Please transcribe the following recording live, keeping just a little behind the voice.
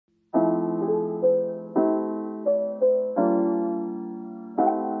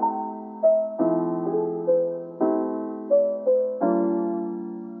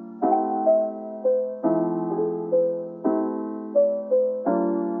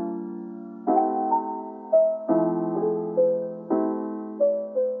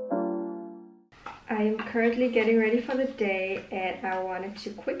I'm currently getting ready for the day and I wanted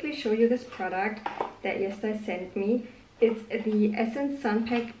to quickly show you this product that Yesta sent me. It's the Essence Sun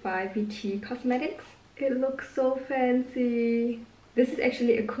Pack by VT Cosmetics. It looks so fancy. This is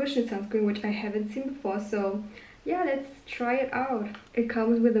actually a cushion sunscreen which I haven't seen before, so yeah, let's try it out. It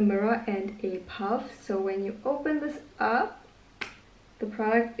comes with a mirror and a puff, so when you open this up, the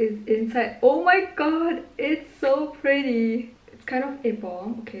product is inside. Oh my god, it's so pretty. It's kind of a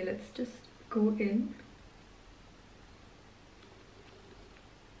balm. Okay, let's just go in.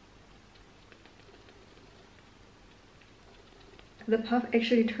 The puff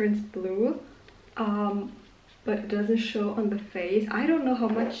actually turns blue, but it doesn't show on the face. I don't know how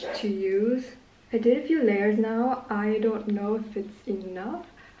much to use. I did a few layers now. I don't know if it's enough,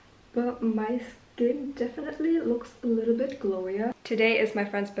 but my skin definitely looks a little bit glowier. Today is my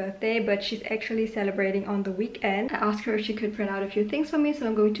friend's birthday, but she's actually celebrating on the weekend. I asked her if she could print out a few things for me, so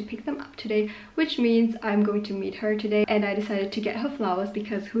I'm going to pick them up today, which means I'm going to meet her today. And I decided to get her flowers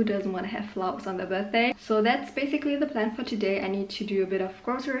because who doesn't want to have flowers on their birthday? So that's basically the plan for today. I need to do a bit of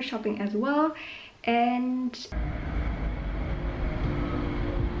grocery shopping as well. And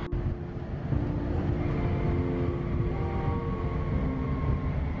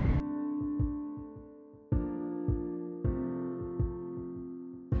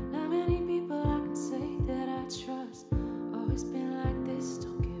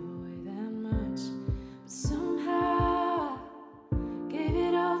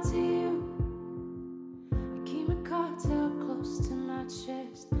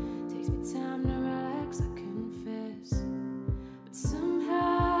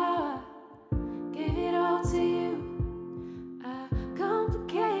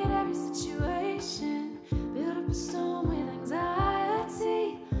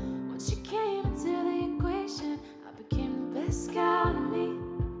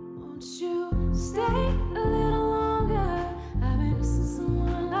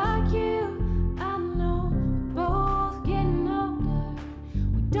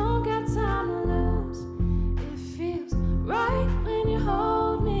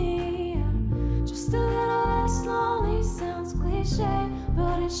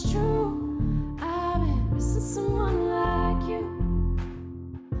but it's true. I've been missing someone like you.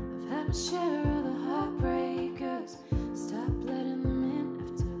 I've had my share of the heartbreakers. Stop letting them in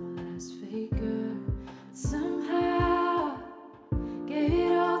after the last faker. But somehow gave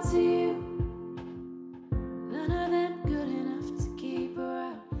it all to you. None of them good enough to keep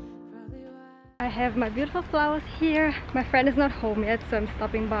around. Probably why I have my beautiful flowers here. My friend is not home yet, so I'm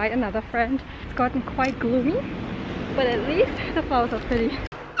stopping by another friend. It's gotten quite gloomy, but at least the flowers are pretty.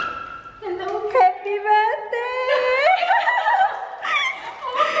 Hello, happy birthday!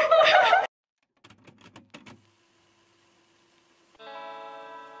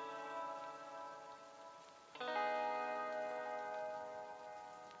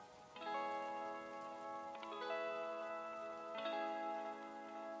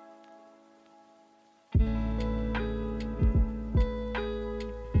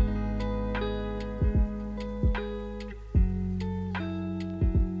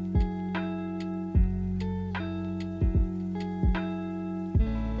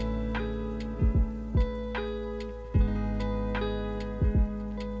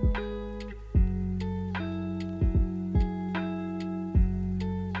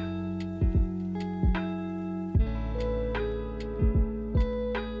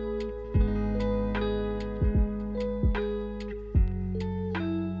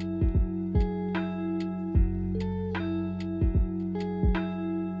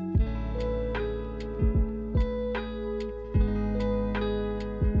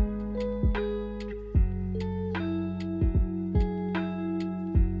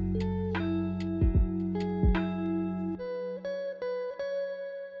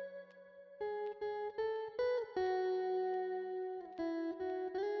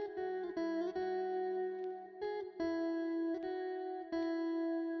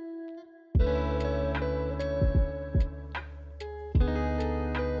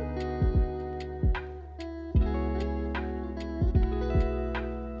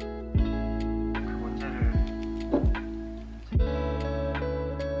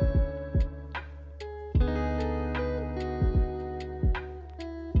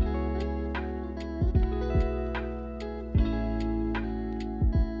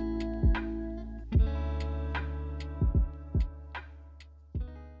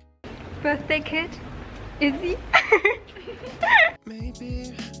 Birthday kid, Izzy.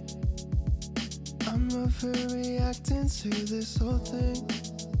 Maybe I'm overreacting to this whole thing,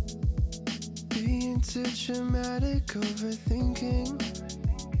 being too dramatic, overthinking.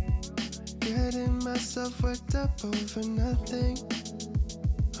 getting myself worked up over nothing,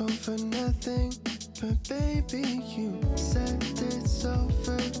 over nothing. But baby, you said it's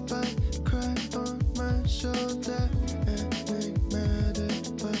over, but cry on my shoulder and make matter.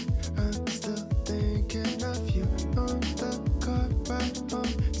 But I'm still thinking of you on the car ride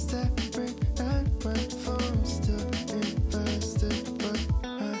home, staring at my phone, still invested. But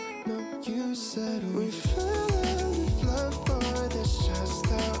I know you said we fell out of love, boy, that's just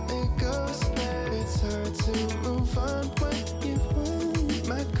how it goes. It's hard to move on when you want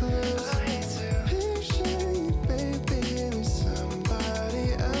my clothes.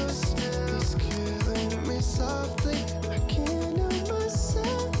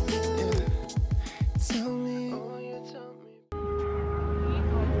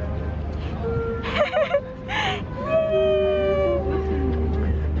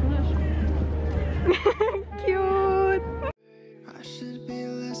 Cute! I should be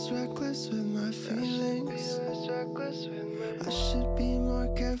less reckless with my feelings. I should be more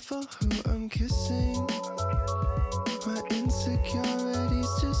careful who I'm kissing. My insecurities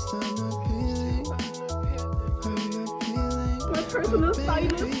just unappealing. Unappealing. My personal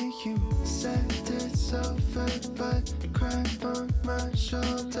finest. Baby, you said it's over, but cry on my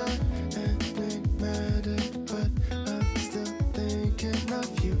shoulder and make matter. But I'm still thinking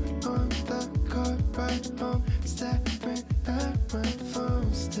of you on the car ride home, staring at my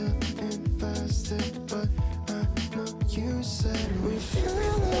phone, still invested. But I know you said we fell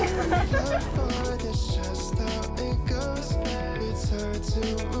out of love, boy, that's just how it goes. It's hard to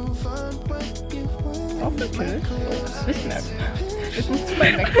move on when you want my clothes. Wissen wir. Wir sind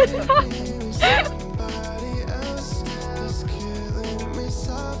zwei weg.